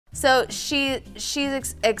So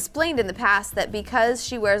she's explained in the past that because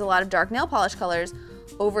she wears a lot of dark nail polish colors,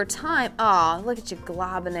 over time, oh, look at you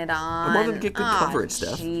globbing it on. I wanted to get good coverage,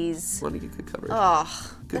 Steph. Jeez. I wanted to get good coverage.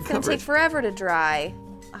 Oh, good that's gonna take forever to dry.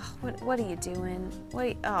 Oh, what are you doing?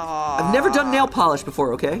 Oh. I've never done nail polish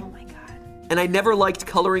before, okay? Oh my God. And I never liked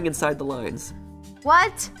coloring inside the lines.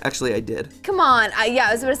 What? Actually, I did. Come on. Yeah,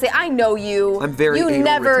 I was about to say, I know you. I'm very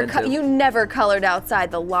anal retentive. You never colored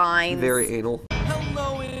outside the lines. Very anal.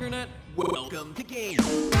 Hello, Internet. Welcome to Game.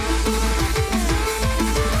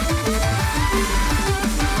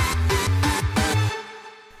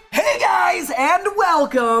 Hey guys, and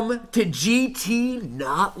welcome to GT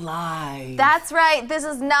Not Live. That's right. This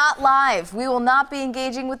is not live. We will not be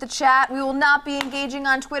engaging with the chat. We will not be engaging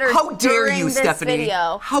on Twitter. How dare during you, this Stephanie?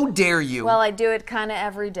 Video. How dare you? Well, I do it kind of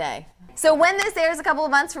every day. So when this airs a couple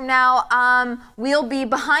of months from now, we'll be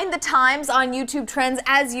behind the times on YouTube Trends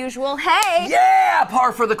as usual. Hey! Yeah,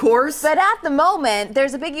 par for the course. But at the moment,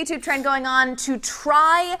 there's a big YouTube trend going on to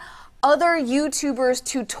try other YouTubers'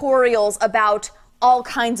 tutorials about all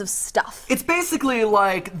kinds of stuff. It's basically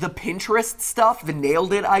like the Pinterest stuff, the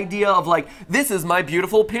nailed it idea of like, this is my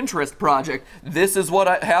beautiful Pinterest project. This is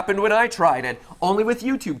what happened when I tried it, only with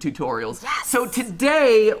YouTube tutorials. Yes. So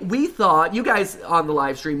today we thought, you guys on the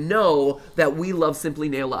live stream know that we love Simply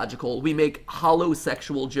Nailogical. We make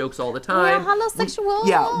holosexual jokes all the time. Yeah,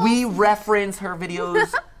 holosexual. We reference her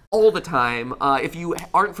videos all the time. If you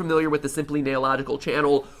aren't familiar with the Simply Nailogical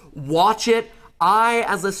channel, watch it. I,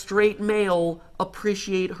 as a straight male,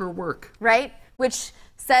 appreciate her work. Right? Which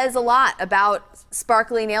says a lot about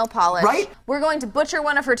sparkly nail polish. Right? We're going to butcher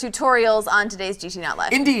one of her tutorials on today's GT Not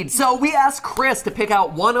Live. Indeed. So we asked Chris to pick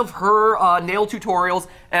out one of her nail tutorials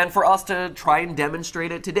and for us to try and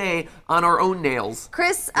demonstrate it today on our own nails.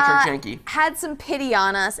 Chris which are janky. had some pity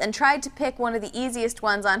on us and tried to pick one of the easiest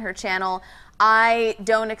ones on her channel. I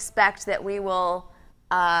don't expect that we will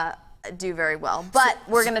do very well, but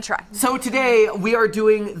we're gonna try. So today we are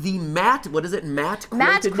doing the matte quilted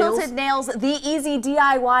nails, the easy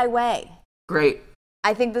DIY way. Great.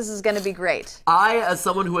 I think this is gonna be great. I, as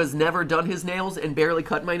someone who has never done his nails and barely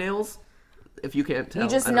cut my nails, if you can't tell, you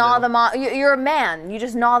just gnaw them off. You're a man. You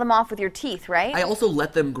just gnaw them off with your teeth, right? I also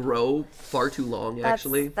let them grow far too long.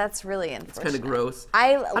 Actually, that's really unfortunate. It's kind of gross.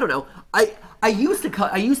 I don't know. I used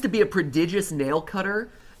to be a prodigious nail cutter,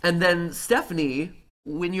 and then Stephanie,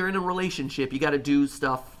 when you're in a relationship, you got to do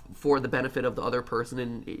stuff for the benefit of the other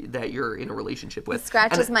person that you're in a relationship with. He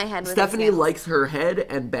scratches my head with Stephanie his nails. likes her head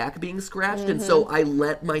and back being scratched, and so I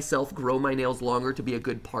let myself grow my nails longer to be a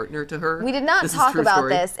good partner to her. We did not This is talk true about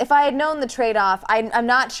story. this. If I had known the trade-off, I'm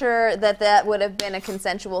not sure that would have been a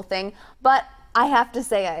consensual thing, but I have to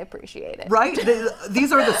say I appreciate it. Right?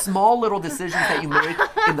 These are the small little decisions that you make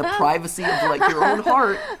in the privacy of like your own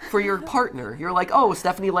heart for your partner. You're like, oh,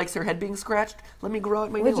 Stephanie likes her head being scratched. Let me grow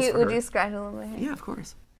out my nails for her. Would you scratch a little bit? Yeah, of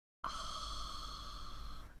course.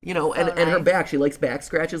 You know, and her back, she likes back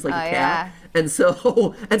scratches like a cat. Yeah. And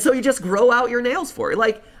so you just grow out your nails for her.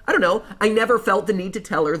 Like, I don't know, I never felt the need to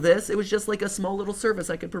tell her this. It was just like a small little service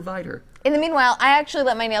I could provide her. In the meanwhile, I actually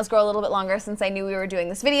let my nails grow a little bit longer since I knew we were doing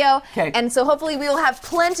this video. Okay. And so hopefully we will have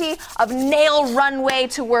plenty of nail runway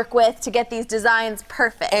to work with to get these designs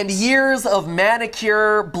perfect. And years of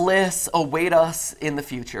manicure bliss await us in the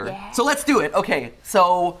future. Yeah. So let's do it. Okay,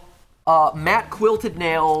 so matte quilted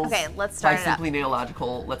nails. Okay, let's start by it up. Simply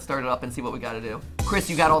Nailogical. Let's start it up and see what we got to do. Chris,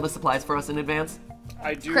 you got all the supplies for us in advance?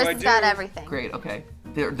 I do. Chris has got everything. Great. Okay.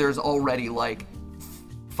 There's already like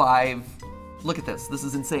 5. Look at this. This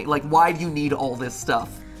is insane. Like, why do you need all this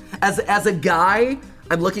stuff? As a guy,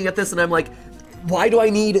 I'm looking at this and I'm like, why do I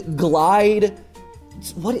need Glide?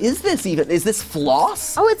 What is this even? Is this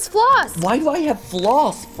floss? Oh, it's floss. Why do I have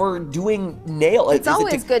floss for doing nail? It's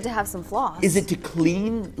always good to have some floss. Is it to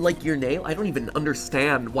clean like your nail? I don't even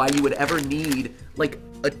understand why you would ever need like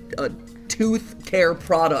a tooth care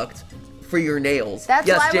product for your nails. That's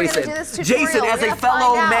yes, why Jason. we're gonna do this tutorial. Jason, as We're a gonna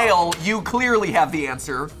fellow find out. male, you clearly have the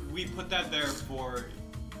answer. We put that there for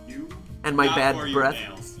you. And my not bad for breath? Your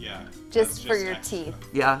nails. Yeah. Just for that's your extra. teeth.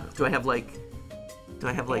 Yeah. Do I have like?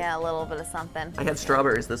 Yeah, a little bit of something. I had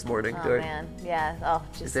strawberries this morning. Oh man, yeah. Oh,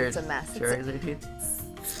 just it's a mess. Cherries in your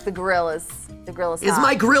teeth? The grill is hot. Is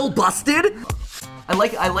my grill busted? I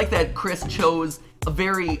like that Chris chose a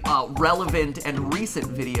very relevant and recent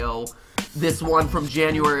video. This one from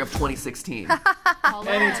January of 2016. Hello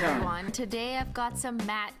everyone. Today I've got some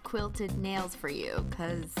matte quilted nails for you,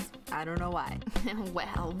 cause I don't know why.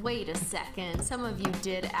 Well, wait a second. Some of you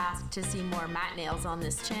did ask to see more matte nails on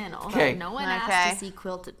this channel. Okay. But no one asked to see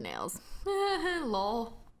quilted nails.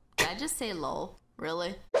 Lol. Did I just say lol?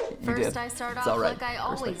 Really? You did. First, I start It's off all right. like I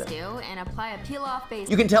always respect do and apply a peel-off base.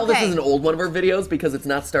 You can tell this Okay. is an old one of her videos because it's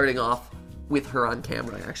not starting off with her on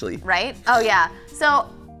camera, actually. Right? Oh yeah. So,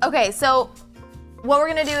 okay, so what we're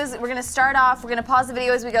gonna do is we're gonna start off, we're gonna pause the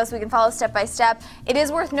video as we go so we can follow step by step. It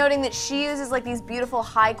is worth noting that she uses like these beautiful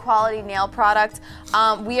high quality nail products.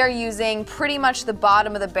 We are using pretty much the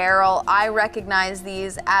bottom of the barrel. I recognize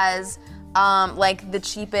these as like the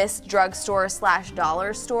cheapest drugstore /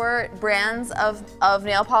 dollar store brands of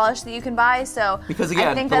nail polish that you can buy. So Because again,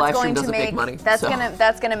 I think the that's live stream going to doesn't make make money, that's so.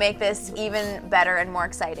 gonna make this even better and more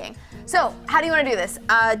exciting. So how do you want to do this?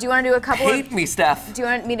 Do you want to do a couple of Hate me, Steph. do you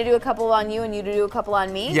want me to do a couple on you and you to do a couple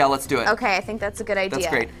on me? Yeah, let's do it. Okay, I think that's a good idea.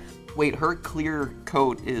 That's great. Wait, her clear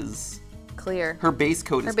coat is... Clear. Her base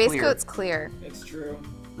coat Her is base clear. coat's clear. It's true.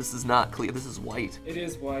 This is not clear. This is white. It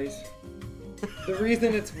is white. The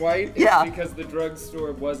reason it's white is Yeah. because the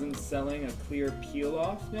drugstore wasn't selling a clear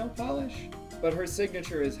peel-off nail polish. But her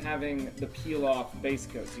signature is having the peel-off base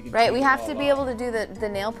coat. So you can Right, take we it have all to be off. able to do the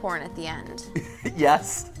nail porn at the end.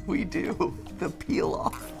 Yes, we do. The peel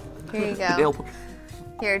off. Here you The nail go. por-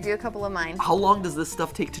 Here, do a couple of mine. How long does this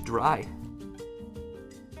stuff take to dry?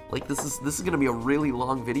 Like this is gonna be a really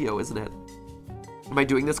long video, isn't it? Am I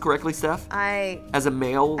doing this correctly, Steph? As a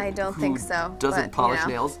male I don't who think so, doesn't but, you polish know.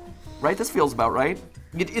 nails, right? This feels about right.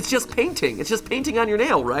 It's just painting. It's just painting on your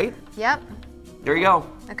nail, right? Yep. There you go.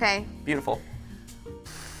 Okay. Beautiful.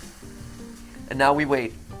 And now we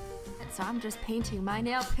wait. So I'm just painting my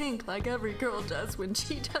nail pink like every girl does when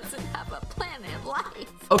she doesn't have a plan in life.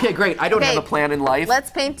 Okay, great. I don't Okay, have a plan in life.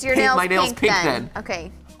 Let's paint your Paint nails my nails pink, pink then. then.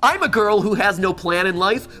 Okay. I'm a girl who has no plan in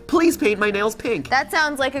life. Please paint my nails pink. That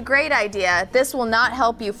sounds like a great idea. This will not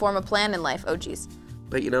help you form a plan in life. Oh geez,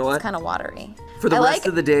 But you know what? kind of watery. For the I rest like-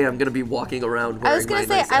 of the day, I'm gonna be walking around wearing I was gonna my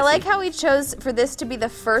say, nice I like Essie. how we chose for this to be the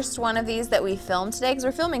first one of these that we filmed today, because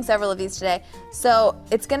we're filming several of these today. So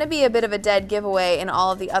it's gonna be a bit of a dead giveaway in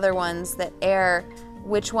all of the other ones that air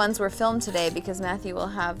which ones were filmed today, because Matthew will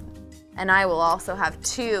have, and I will also have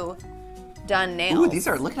 2 done nails. Ooh, these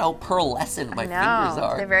are, look at how pearlescent my fingers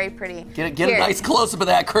are. They're very pretty. Get a Here. nice close-up of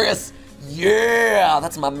that, Chris. Yeah,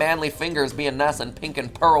 that's my manly fingers being nice and pink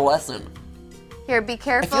and pearlescent. Here, be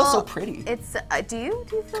careful. I feel so pretty. It's, do you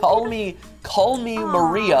feel Call pretty? me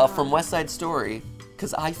Maria from West Side Story,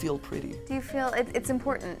 because I feel pretty. Do you feel, it's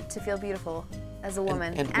important to feel beautiful as a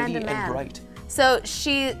woman and a witty man. and bright. So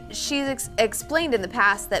she's explained in the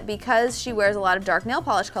past that because she wears a lot of dark nail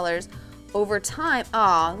polish colors, over time,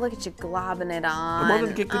 oh, look at you globbing it on. I wanted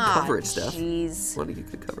to get good coverage, Steph. Jeez. I want to get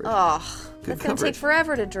good coverage. Oh, Good that's gonna coverage. take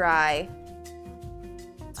forever to dry.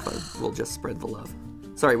 It's fine. We'll just spread the love.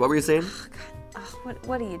 Sorry, what were you saying? Oh,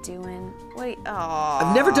 what are you doing? Oh.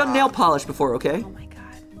 I've never done nail polish before, okay? Oh my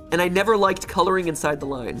God. And I never liked coloring inside the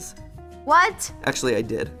lines. What? Actually, I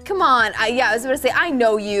did. Come on. I was going to say, I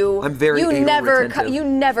know you. I'm very anal retentive. You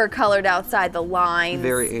never colored outside the lines.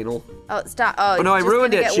 Very anal. Oh, stop. Oh, Oh no, I it's just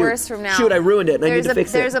ruined gonna it. get Shoot. worse from now. Shoot, I ruined it and I need to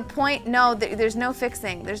fix it. There's a point. No, there's no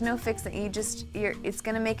fixing. There's no fixing. It's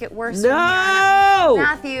gonna make it worse. From here on No! out.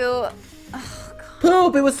 Matthew.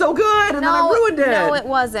 Poop, it was so good and then I ruined it. No, it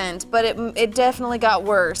wasn't. But it definitely got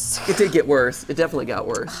worse. It did get worse. It definitely got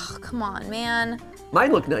worse. Oh, come on, man.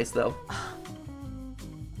 Mine look nice though.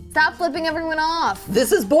 Stop flipping everyone off.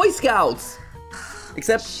 This is Boy Scouts.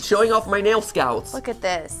 Except showing off my nail scouts. Look at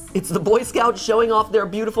this. It's the Boy Scouts showing off their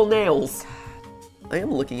beautiful nails. I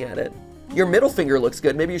am looking at it. Your middle finger looks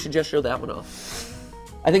good. Maybe you should just show that one off.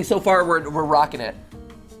 I think so far we're rocking it.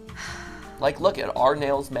 Like, look at our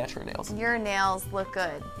nails match her nails. Your nails look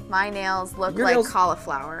good. My nails look Your like nails-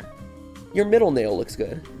 cauliflower. Your middle nail looks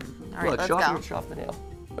good. All right, Look, let's show go. off the nail.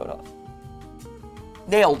 Show it off.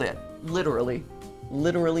 Nailed it. Literally.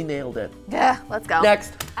 Literally nailed it. Yeah, let's go.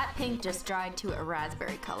 Next. That pink just dried to a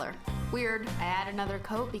raspberry color. Weird, I add another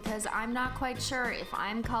coat because I'm not quite sure if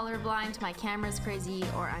I'm colorblind, my camera's crazy,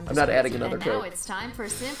 or I'm just not adding crazy. another And now coat. it's time for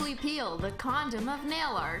Simply Peel, the condom of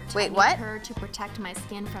nail art. Wait, I need what? her to protect my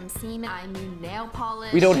skin from seam. I need nail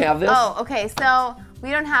polish. We don't have this. Oh, okay. So we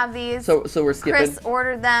don't have these. So we're skipping. Chris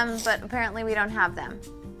ordered them, but apparently we don't have them.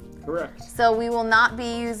 Correct. So we will not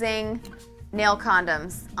be using nail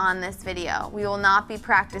condoms on this video. We will not be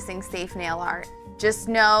practicing safe nail art. Just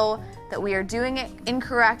know that we are doing it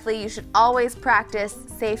incorrectly. You should always practice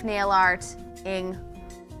safe nail art and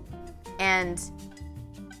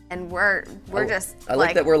we're just I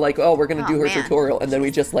like that we're like, oh, we're gonna do her man. tutorial, and then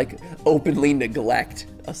we just like openly neglect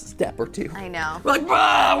a step or two. I know. We're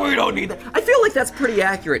like, we don't need that. I feel like that's pretty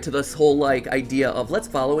accurate to this whole like idea of let's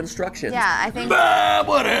follow instructions. Yeah, I think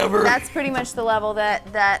whatever. that's pretty much the level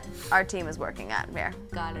that our team is working at, Bear.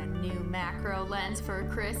 Got a new macro lens for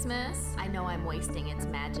Christmas. I know I'm wasting its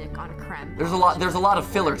magic on creme. There's a lot of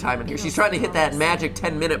filler time in here. She's trying to hit that magic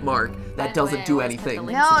 10-minute mark. That doesn't do anything.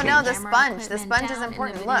 No, the sponge. The sponge is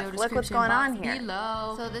important. Look what's going on here.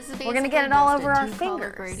 So this is We're gonna get it all over our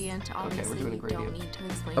fingers. Okay, we're doing a gradient.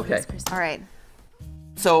 Okay. All right.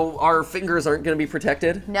 So our fingers aren't going to be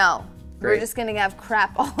protected? No. Great. We're just gonna have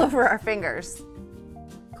crap all over our fingers.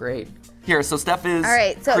 Great. Here, so Steph is all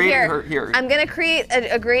right, so creating here. I'm gonna create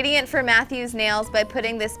a gradient for Matthew's nails by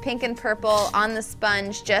putting this pink and purple on the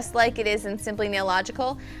sponge, just like it is in Simply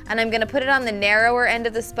Nailogical. And I'm gonna put it on the narrower end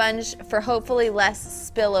of the sponge for hopefully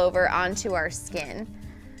less spillover onto our skin.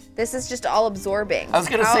 This is just all absorbing. I was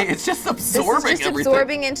gonna say, it's just absorbing This is just everything.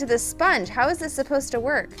 absorbing into the sponge. How is this supposed to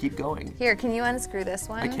work? Keep going. Here, can you unscrew this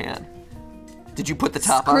one? I can. Did you put the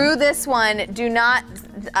top on? Screw this one. Do not,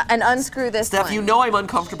 and unscrew this one. Steph, you know I'm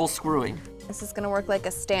uncomfortable screwing. This is gonna work like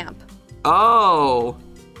a stamp. Oh.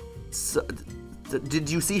 So, did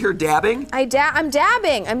you see her dabbing? I'm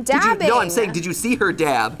dabbing. No, I'm saying, did you see her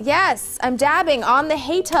dab? Yes, I'm dabbing on the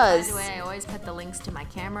haters. By the way, I always put the links to my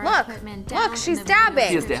camera equipment down. Look, she's dabbing.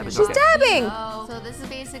 She is dabbing. She's Okay. dabbing. So this is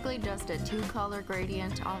basically just a 2-color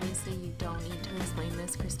gradient. Obviously, you don't need to explain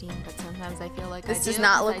this, Christine, but sometimes I feel like This does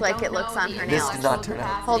not look like it looks on her This nails. does not turn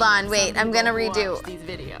out. Hold on, wait, I'm gonna redo.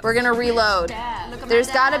 We're gonna reload.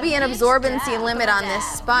 There's gotta be an absorbency limit on this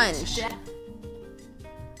sponge.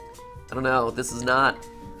 I don't know. This is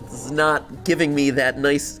not giving me that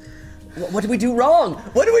nice. What did we do wrong?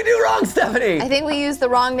 What did we do wrong, Stephanie? I think we used the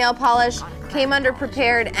wrong nail polish, came under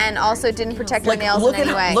prepared, and also didn't protect our nails in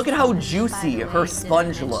any way. Look at how juicy her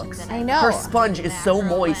sponge looks. I know. Her sponge is so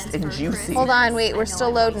moist and juicy. Hold on, wait, we're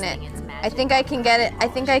still loading it. I think I can get it. I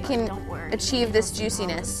think I can achieve this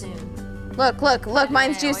juiciness. Look,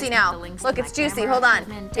 mine's juicy now. Look, it's juicy. Hold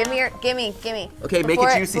on. Gimme. Okay, make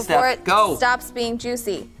it juicy, Steph. Go. Before it stops being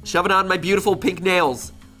juicy. Shove it on my beautiful pink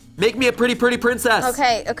nails. Make me a pretty, pretty princess.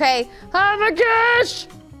 Okay. Oh my gosh!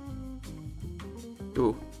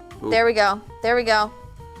 Ooh. There we go.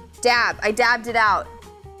 Dab. I dabbed it out.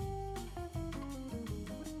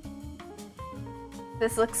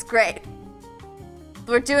 This looks great.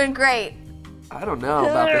 We're doing great. I don't know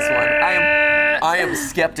about this one. I am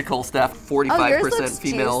skeptical, Steph. 45%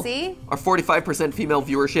 female. Juicy. Or 45% female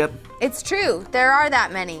viewership. It's true. There are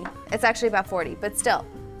that many. It's actually about 40, but still.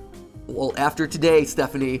 Well, after today,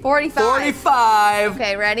 Stephanie. 45. 45.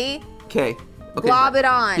 Okay, ready? Okay. Glob it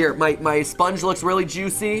on. Here, my sponge looks really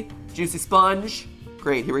juicy. Juicy sponge.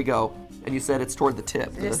 Great, here we go. And you said it's toward the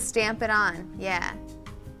tip. Just stamp it on. Yeah.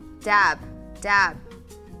 Dab. Dab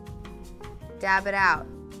it out.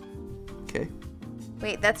 Okay.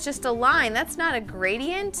 Wait, that's just a line. That's not a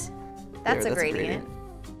gradient. That's a gradient.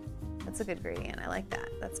 That's a good gradient. I like that.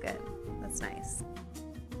 That's good. That's nice.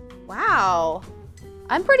 Wow.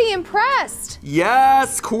 I'm pretty impressed.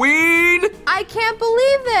 Yes, queen! I can't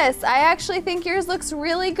believe this. I actually think yours looks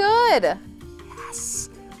really good. Yes.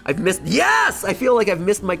 Yes! I feel like I've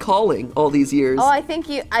missed my calling all these years. Oh, I think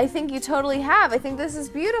you totally have. I think this is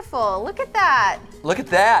beautiful. Look at that. Look at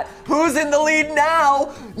that. Who's in the lead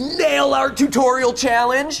now? Nail art tutorial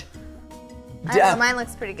challenge. I know, mine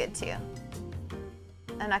looks pretty good too.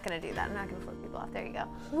 I'm not gonna do that. I'm not gonna flip people off. There you go.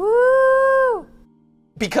 Woo!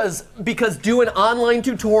 Because doing online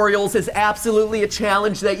tutorials is absolutely a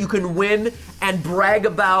challenge that you can win and brag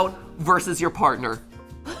about versus your partner.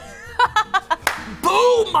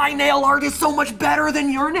 Boom! My nail art is so much better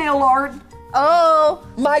than your nail art. Oh!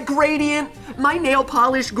 My nail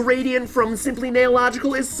polish gradient from Simply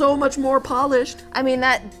Nailogical is so much more polished. I mean,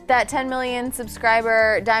 that 10 million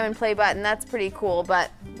subscriber diamond play button, that's pretty cool,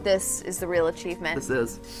 but this is the real achievement. This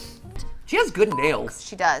is. She has good nails.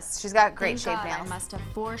 She does. She's got great shaped nails. I must have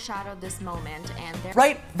foreshadowed this moment, and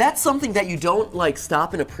Right? That's something that you don't like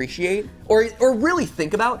stop and appreciate or really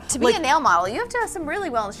think about. To be a nail model, you have to have some really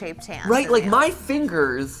well-shaped hands. Right? Like my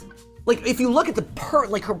fingers, like if you look at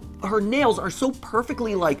her nails are so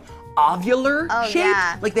perfectly like ovular shaped.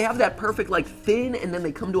 Yeah. Like they have that perfect like thin and then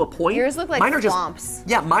they come to a point. Yours look like thwomps.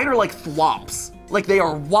 Yeah, mine are like thwomps. Like they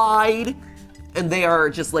are wide and they are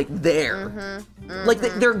just like there. Like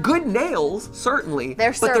they're good nails, certainly.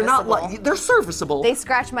 They're but they're not serviceable. like they're serviceable. They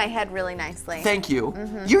scratch my head really nicely. Thank you.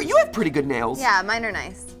 You have pretty good nails. Yeah, mine are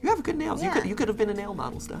nice. You have good nails. Yeah. You could have been a nail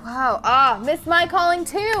model, Steph. Wow. Missed my calling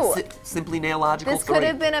too. Simply Nailogical. This could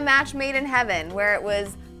have been a match made in heaven, where it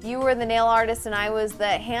was you were the nail artist and I was the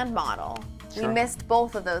hand model. Sure. We missed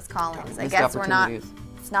both of those callings. I Missed guess we're not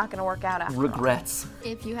opportunities. it's not gonna work out after all. Regrets.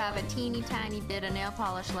 If you have a teeny tiny bit of nail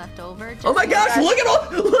polish left over, just Oh my gosh, look at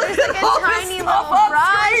all, look at all this tiny stuff little on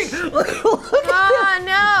brush. screen. Look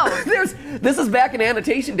Oh no! this is back in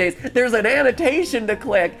annotation days. There's an annotation to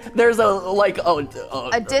click. There's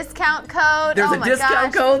A discount code. there's oh a my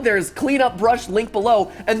discount gosh. code. There's cleanup brush link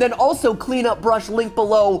below, and then also cleanup brush link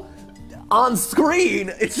below on screen.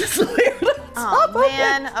 It's just weird. Oh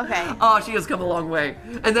man. Okay. Oh, she has come a long way.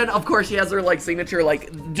 And then of course she has her like signature,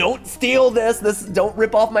 like, don't steal this. Don't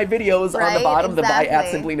rip off my videos on the Right, bottom. The buy at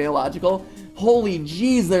exactly. Simply Nailogical. Holy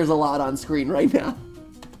jeez, there's a lot on screen right now.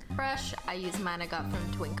 brush. I use mine I got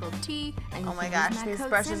from Twinkle Tea. And Oh you my can gosh, use my these code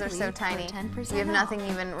brushes are Simply so for tiny. 10% We have nothing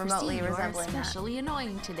off. even remotely Christine, resembling you're that. especially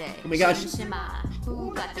annoying today. Oh my gosh.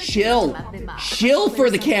 Ooh, got the Chill. shimma. Chill for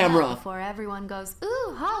the Clear something camera. out Before everyone goes,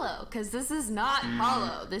 ooh, hollow, because this is not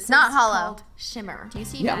hollow. This Not is hollow. called shimmer. Do you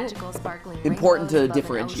see Yeah. magical sparkling Important to rainbows above an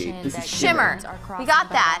differentiate. ocean This is that shimmer. unicorns are We crossing got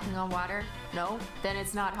by that. walking on water? No? Then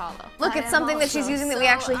it's not hollow. Look, I it's am something that she's also using that we so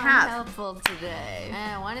actually have. unhelpful today.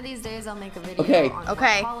 One of these days I'll make a video Okay. on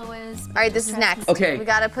Okay. what hollow is. All right, this is next. Okay. We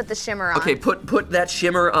gotta put the shimmer on. Okay, put that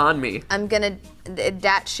shimmer on me. I'm gonna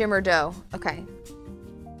dat shimmer dough. Okay.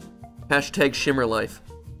 Hashtag shimmer life.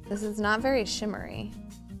 This is not very shimmery.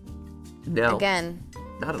 No. Again,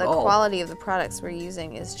 Not at the all. quality of the products we're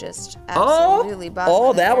using is just Oh, absolutely buzzing.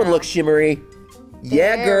 oh, that one looks shimmery.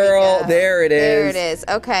 Yeah, There we girl. go. There it is. There it is.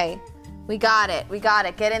 Okay. We got it. We got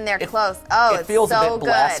it. Get in there close. Oh, it it's feels a so bit good.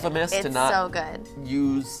 blasphemous it's to not so good.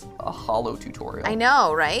 use a hollow tutorial. I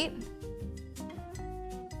know, right?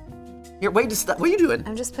 Here, wait, just stop. What are you doing?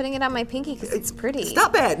 I'm just putting it on my pinky because it's pretty.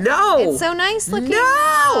 Stop it. No. It's so nice looking. No.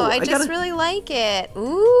 though. I I just gotta- really like it.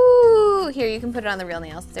 Ooh. Here, you can put it on the real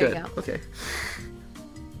nails. There Good. you go. Okay.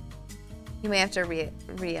 You may have to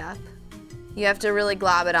re-up. You have to really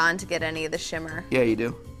glob it on to get any of the shimmer. Yeah, you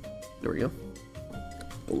do. There we go.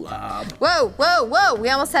 Glob. Whoa, whoa, whoa. We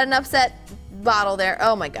almost had an upset bottle there.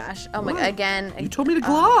 Oh my gosh. Oh my, What? again. You told me to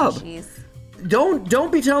Oh, glob. jeez.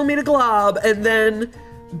 Don't be telling me to glob and then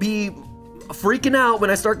be freaking out when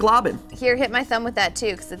I start globbing. Here, hit my thumb with that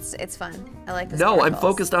too, because it's fun. I like this. No, I'm sparkles.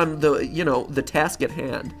 focused on the task at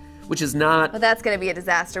hand, which is not. Well, that's gonna be a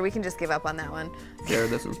disaster. We can just give up on that one. There,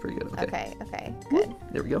 this one's pretty good. Okay. Okay, okay, good.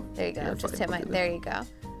 There we go. There you go. Yeah, Just fine, hit my. I'll do There you go.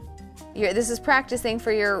 This is practicing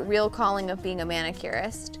for your real calling of being a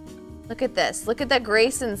manicurist. Look at this. Look at that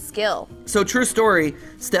grace and skill. that. So true story,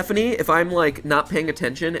 Stephanie, if I'm like not paying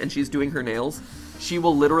attention and she's doing her nails, she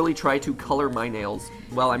will literally try to color my nails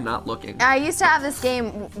while I'm not looking. I used to have this game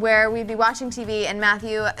where we'd be watching TV, and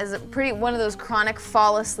Matthew is one of those chronic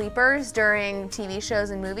fall asleepers during TV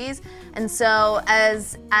shows and movies. And so,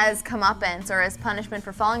 as comeuppance or as punishment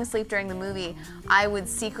for falling asleep during the movie, I would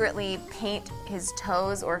secretly paint his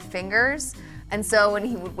toes or fingers. And so when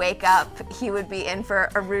he would wake up, he would be in for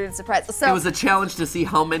a rude surprise. So It was a challenge to see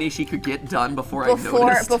how many she could get done before I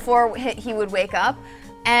noticed. before he would wake up,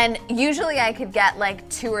 and usually I could get like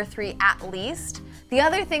 2 or 3 at least. The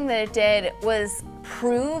other thing that it did was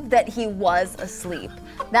prove that he was asleep.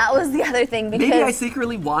 That was the other thing, because Maybe I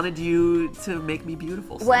secretly wanted you to make me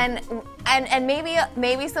beautiful. so- and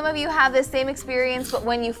maybe some of you have this same experience, but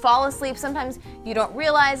when you fall asleep, sometimes you don't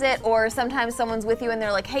realize it, or sometimes someone's with you and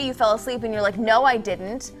they're like, "Hey, you fell asleep," and you're like, "No, I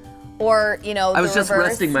didn't," or I was the just reverse.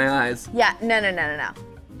 resting my eyes. Yeah, no.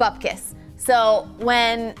 Bupkis. So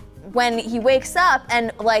when he wakes up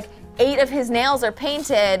and like 8 of his nails are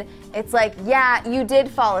painted, it's like, yeah, you did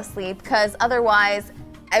fall asleep, because otherwise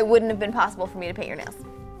it wouldn't have been possible for me to paint your nails.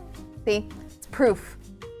 See? It's proof.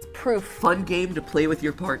 It's proof. Fun game to play with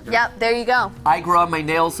your partner. Yep, there you go. I grow out my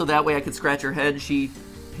nails so that way I could scratch her head. She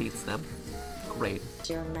paints them. Great.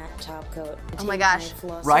 Your matte top coat. Oh my gosh.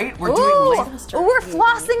 Right? We're Ooh, doing like ooh, we're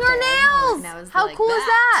flossing our nails. Now, is How like cool is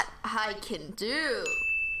that? I can do.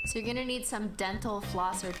 So you're gonna need some dental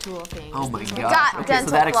flosser tool things. Oh my These god. are Got Okay, dental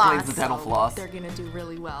so that explains floss. the dental floss. They're gonna do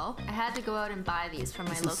really well. I had to go out and buy these from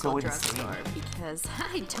my This is local so insane. drugstore because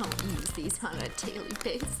I don't use these on a daily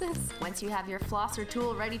basis. Once you have your flosser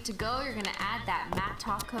tool ready to go, you're gonna add that matte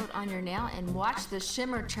top coat on your nail and watch the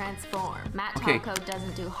shimmer transform. Matte Okay. top coat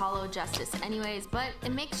doesn't do hollow justice anyways, but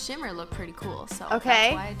it makes shimmer look pretty cool. So Okay.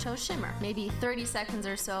 that's why I chose shimmer. Maybe 30 seconds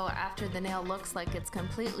or so after the nail looks like it's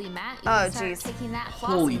completely matte, you Oh, can start geez. taking that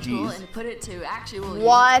Holy flossing tool geez. and put it to actual use.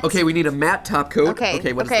 What? Okay, we need a matte top coat. Okay,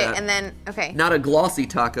 Okay, what is okay, that? and then, okay. Not a glossy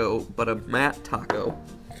taco, but a matte taco.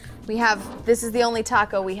 This is the only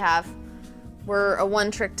taco we have. We're a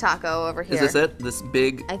one-trick taco over here. Is this it? This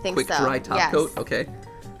big, I think quick so, dry top yes. coat? Okay.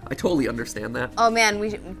 I totally understand that. Oh man,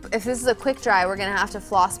 if this is a quick dry, we're gonna have to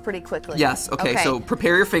floss pretty quickly. Yes, okay, so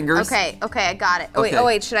prepare your fingers. Okay, I got it. Okay. Oh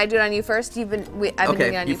wait, should I do it on you first? I've been Okay,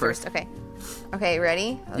 doing it on you you first. first. Okay. Okay,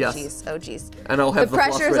 ready? Oh, Yes. jeez. Oh, jeez. And I'll have The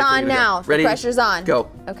floss pressure's ready for you on to go. now. Ready? The pressure's on. Go.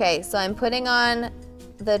 Okay, so I'm putting on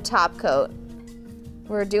the top coat.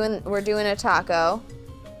 We're doing a taco.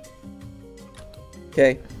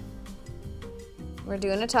 Okay. We're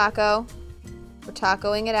doing a taco. We're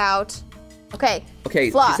tacoing it out. Okay. Okay,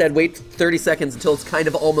 floss. she said wait 30 seconds until it's kind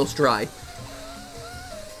of almost dry.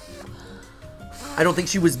 I don't think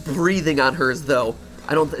she was breathing on hers though.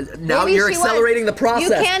 I don't. Now Maybe you're she accelerating was. the process.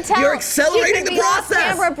 You can't tell. You're accelerating she could the be off process.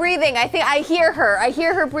 camera breathing. I think I hear her. I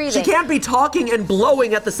hear her breathing. She can't be talking and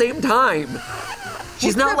blowing at the same time.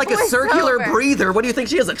 She's not like a circular voiceover. breather. What do you think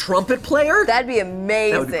she is, a trumpet player? That'd be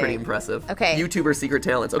amazing. That would be pretty impressive. Okay. YouTuber secret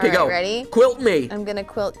talents. Okay, All right, go. ready? Quilt me. I'm gonna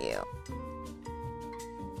quilt you.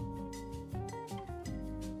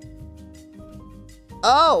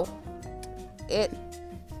 Oh, it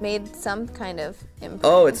made some kind of imprint.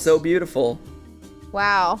 Oh, it's so beautiful.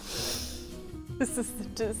 Wow. This is a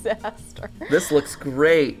disaster. This looks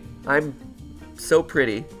great. I'm so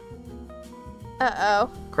pretty. Uh-oh.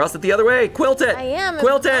 Cross it the other way. Quilt it. I am.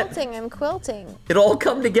 Quilt I'm it. quilting. I'm quilting. It'll all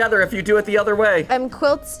come together if you do it the other way. I'm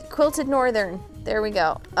quilted northern. There we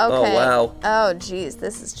go. Okay. Oh, wow. Oh, geez.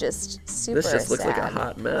 This is just super This just looks like a sad.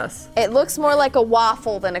 hot mess. It looks more like a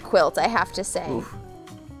waffle than a quilt, I have to say. Oof.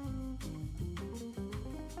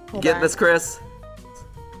 You Hold getting on. this, Chris?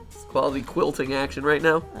 It's quality quilting action right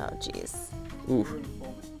now. Oh, jeez. Oof.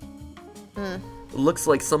 It looks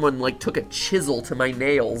like someone like took a chisel to my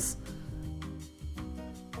nails.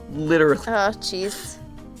 Literally. Oh, jeez.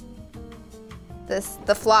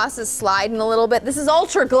 The floss is sliding a little bit. This is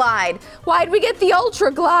Ultra Glide. Why'd we get the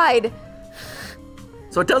Ultra Glide?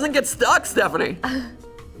 So it doesn't get stuck, Stephanie.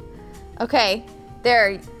 Okay,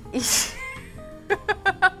 there.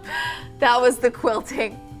 That was the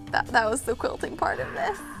quilting. That was the quilting part of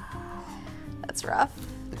this. That's rough.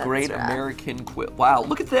 That's Great rough. American quilt. Wow,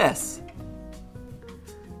 look at this.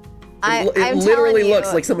 I'm It literally telling you,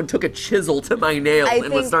 looks like someone took a chisel to my nail I and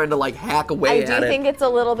was think- starting to like hack I away do at think it. it's a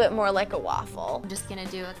little bit more like a waffle. I'm just gonna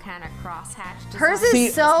do a kind of crosshatch design. Hers is See-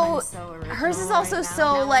 so. original Hers is right also now.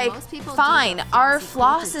 so Now, like most people do fine. the Our fancy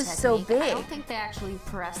floss quilted is so technique. I big. don't think they actually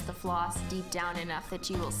press the floss deep down enough that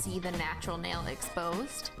you will see the natural nail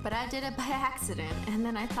exposed. But I did it by accident, and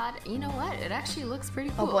then I thought, you know what? It actually looks pretty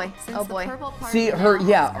cool. Oh, boy. Since Oh, the boy. purple part See, of the her- nail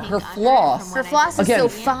yeah, has her pink under it floss- from Her when I floss did is it. so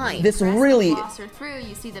Again, fine. this Press the really- flosser through,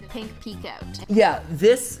 you see the pink peek out. Yeah,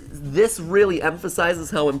 this really emphasizes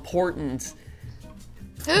how important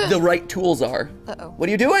the right tools are. Uh-oh. What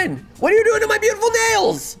are you doing? What are you doing to my beautiful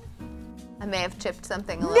nails? I may have chipped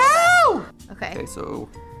something a little No! bit. Okay. Okay, so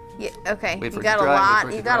Yeah, okay. Wait for You it got to a dry, wait lot. for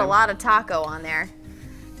it You to got a dry. lot of taco on there.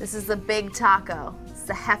 This is the big taco. It's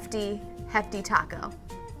the hefty taco.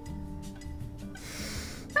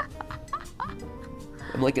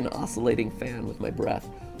 I'm like an oscillating fan with my breath.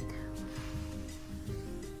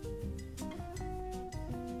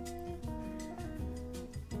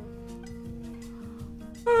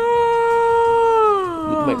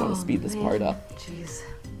 You might want to speed this part up. Jeez.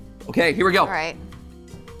 Okay, here we go. All right.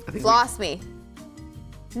 I think Floss me.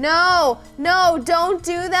 No, no, don't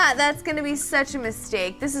do that. That's gonna be such a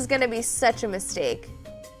mistake. This is gonna be such a mistake.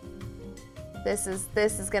 This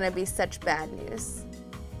is gonna be such bad news.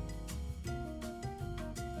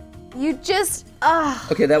 You just,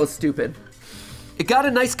 Okay, that was stupid. It got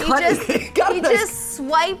a nice cut. It got a you nice- just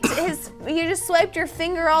swiped your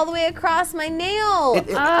finger all the way across my nail. I mean,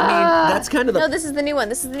 that's kind of the. No, this is the new one.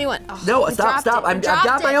 This is the new one. Oh, No, you stop, dropped stop. it. I've You got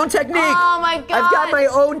dropped my it. own technique. Oh my god. I've got my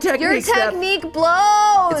own technique. Your Steph. technique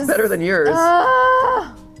blows. It's better than yours.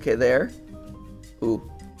 Ah. Okay, there. Ooh.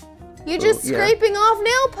 You're just yeah. scraping off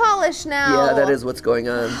nail polish now. Yeah, that is what's going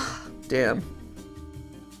on. Damn.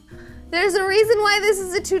 There's a reason why this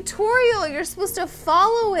is a tutorial. You're supposed to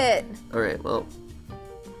follow it. All right, well.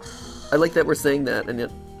 I like that we're saying that, and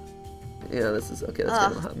yet. Yeah, this is okay. That's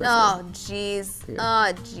kind of a hot mess. now. Oh, jeez. Here.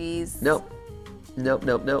 Oh, jeez. Nope. Nope,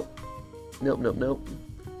 nope, nope. Nope, nope, nope.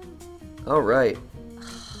 All right.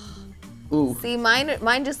 Ooh. See,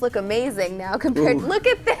 mine just look amazing now compared. Ooh. Look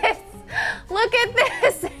at this. Look at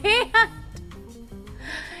this hand.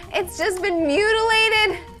 It's just been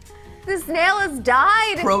mutilated. This nail has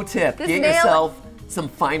died. Pro tip: This get nail- yourself some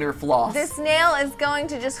finer floss. This nail is going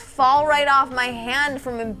to just fall right off my hand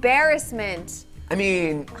from embarrassment. I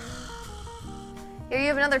mean, Here, you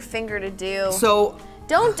have another finger to do. so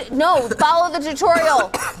No, follow the tutorial.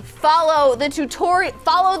 Follow the tutorial.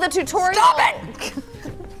 Follow the tutorial. Stop it!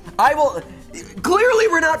 I will. Clearly,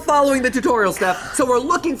 we're not following the tutorial, Steph. So we're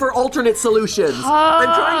looking for alternate solutions. I'm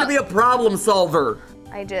trying to be a problem solver.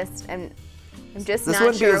 I'm just This not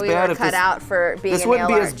wouldn't be sure as we bad were if cut this- out for being This a wouldn't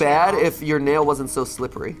nail be as art bad channel. if your nail wasn't so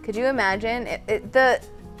slippery. Could you imagine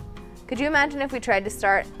Could you imagine if we tried to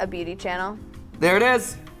start a beauty channel? There it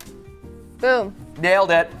is. Boom.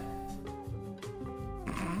 Nailed it.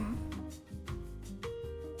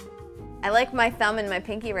 I like my thumb and my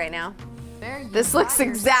pinky right now. There you This looks got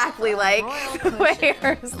exactly yourself a like royal the way cushion.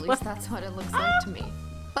 yours At least that's what it looks like to me.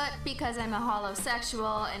 But because I'm a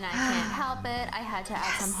holosexual and I can't help it, I had to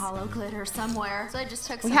add some hollow glitter somewhere. So I just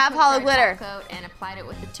took some have quick hollow dry glitter. top coat and applied it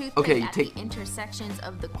with the toothpick Okay, at take- the intersections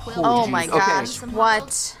of the quilt. Oh geez, my okay. gosh, Some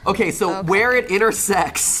what? Okay, so where it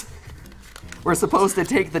intersects, we're supposed to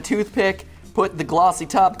take the toothpick, put the glossy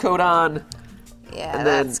top coat on. Yeah, And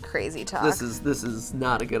then that's crazy talk. This is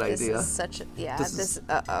not a good This idea. is such a, yeah, This this, is-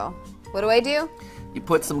 uh-oh. What do I do? You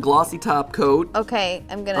put some glossy top coat Okay,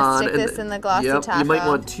 I'm gonna on. stick and this in the glossy yep, top. you might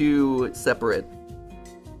want to separate.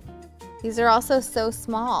 These are also so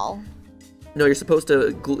small. No, you're supposed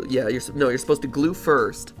to glue, yeah, you're supposed to glue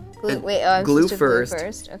first. Glue, And wait, oh, I'm glue supposed to first. glue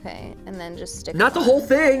first? Okay, and then just stick Not it the on. whole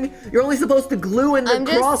thing. You're only supposed to glue in the I'm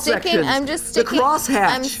just cross sticking, sections. I'm just sticking. The cross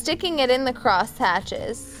hatch. I'm sticking it in the cross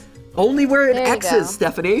hatches. Only where it There you X's, go.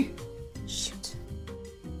 Stephanie. Shoot.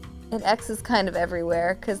 It X's kind of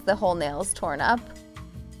everywhere because the whole nail's torn up.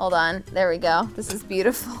 Hold on, there we go. This is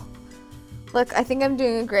beautiful. Look, I think I'm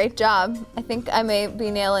doing a great job. I think I may be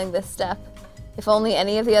nailing this step. If only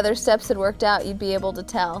any of the other steps had worked out, you'd be able to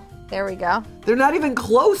tell. There we go. They're not even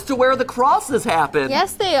close to where the crosses happen.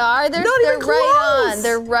 Yes, they are. They're Not even right close. on.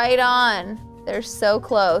 They're right on. They're so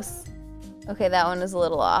close. Okay, that one is a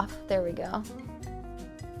little off. There we go.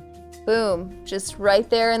 Boom. Just right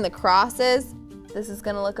there in the crosses. This is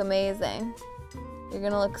gonna look amazing. You're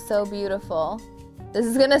gonna look so beautiful. This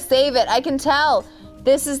is gonna save it. I can tell.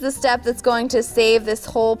 This is the step that's going to save this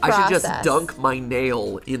whole process. I should just dunk my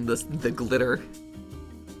nail in the glitter.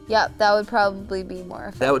 Yep, that would probably be more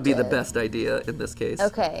effective. That would be the best idea in this case.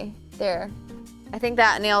 Okay, there. I think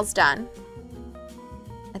that nail's done.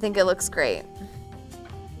 I think it looks great.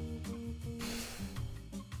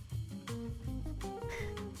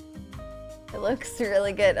 It looks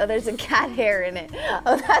really good. Oh, there's a cat hair in it.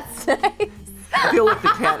 Oh, that's nice. I feel like the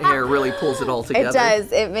cat hair really pulls it all together. It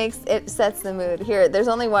does. It sets the mood. Here, there's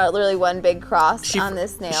only literally one big cross on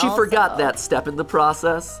this nail. She forgot so- that step in the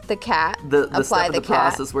process. The cat. The apply step in the cat.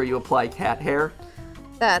 process where you apply cat hair.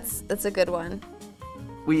 That's a good one.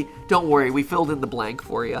 Don't worry, we filled in the blank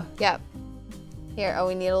for you. Yep. Here, oh,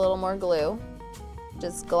 we need a little more glue.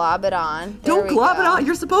 Just glob it on. Don't glob it on.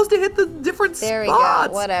 You're supposed to hit the different There spots.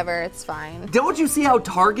 we go. Whatever, it's fine. Don't you see how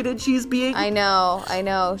targeted she's being? I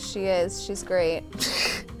know, she is. She's great.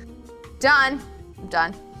 Done. I'm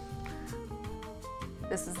done.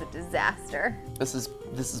 This is a disaster. This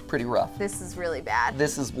is pretty rough. This is really bad.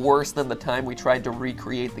 This is worse than the time we tried to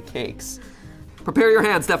recreate the cakes. Prepare your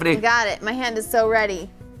hand, Stephanie. I got it. My hand is so ready.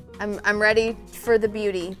 I'm ready for the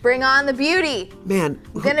beauty. Bring on the beauty. Man,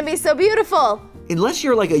 It's gonna be so beautiful. unless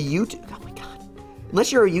you're like a oh my God.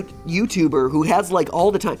 Unless you're a YouTuber who has like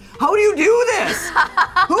all the time. How do you do this?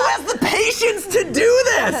 Who has the patience to do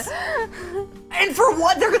this? And for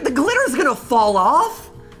what? The glitter's gonna fall off?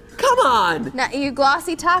 Come on. Now you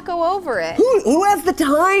glossy taco over it. Who has the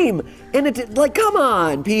time? And come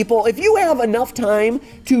on, people. If you have enough time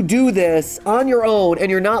to do this on your own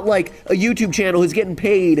and you're not like a YouTube channel who's getting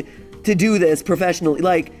paid to do this professionally,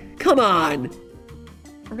 like, come on.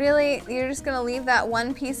 Really? You're just gonna leave that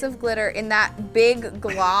one piece of glitter in that big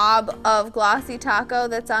glob of glossy taco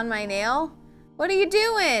that's on my nail? What are you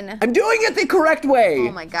doing? I'm doing it the correct way.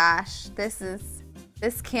 Oh my gosh,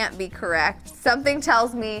 this can't be correct. Something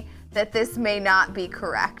tells me that this may not be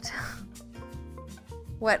correct.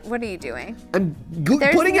 What are you doing? I'm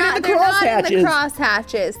putting it in the they're cross not hatches. in the cross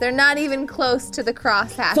hatches. They're not even close to the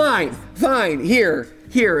cross hatches. Fine.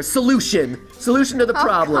 Here. Solution to the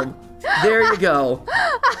problem. There you go.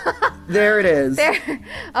 There it is. There.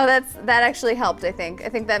 Oh, that actually helped. I think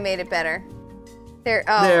that made it better. There.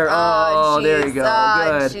 Oh. There. Oh, geez. there you go.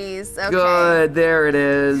 Oh, Good. jeez. Okay. Good. There it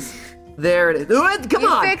is. There it is. Come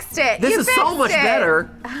on. You fixed it. This You is so fixed much it.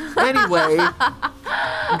 better. Anyway,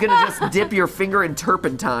 I'm gonna just dip your finger in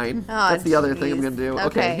turpentine. Oh, That's the other thing I'm jeez. gonna do.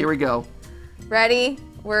 Okay. Here we go. Ready?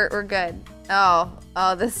 We're good. Oh,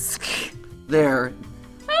 this. There.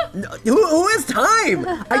 No, who has time?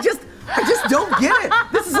 I just don't get it.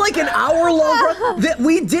 This is like an hour long.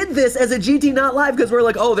 We did this as a GT Not Live because we're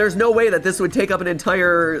like, oh, there's no way that this would take up an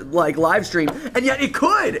entire like live stream, and yet it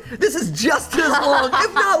could. This is just as long,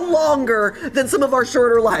 if not longer, than some of our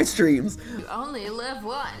shorter live streams. You only live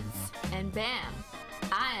once, and bam,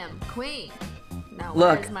 I am queen. Now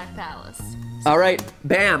Look. where's my palace? All right,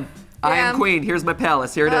 bam. I am Bam. queen. Here's my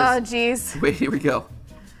palace. Here it is. Oh, jeez. Wait, here we go.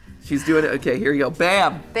 She's doing it. Okay, here you go.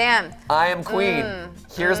 Bam. Bam. I am queen.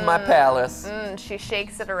 Here's my palace. She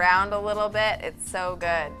shakes it around a little bit. It's so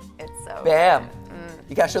good. It's so Bam.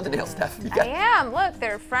 You gotta show the nails, Steph. I am. Look,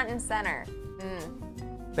 they're front and center.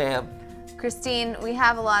 Bam. Cristine, we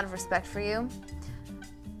have a lot of respect for you.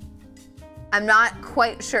 I'm not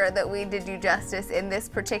quite sure that we did you justice in this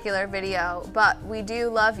particular video, but we do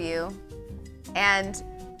love you. And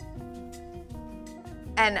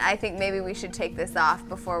I think maybe we should take this off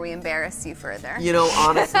before we embarrass you further. You know,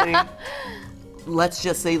 honestly, let's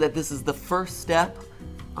just say that this is the first step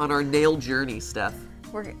on our nail journey, Steph.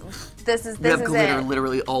 This is You have glitter it.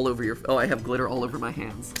 literally all over your. Oh, I have glitter all over my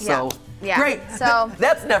hands. Yeah. So Yeah. great. So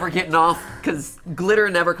That's never getting off because glitter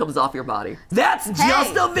never comes off your body. That's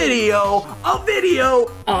just a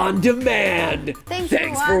video on demand.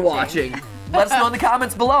 Thanks for watching. Let us know in the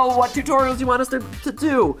comments below what tutorials you want us to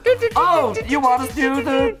do. Oh, you want us to do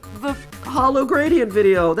the hollow gradient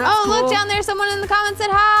video. That's oh, cool. look down there. Someone in the comments said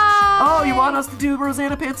hi. Oh, you want us to do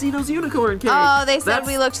Rosanna Pansino's unicorn cake. Oh, they said That's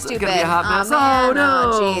we looked stupid. gonna be a hot mess. Man. Oh,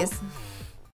 no. Jeez.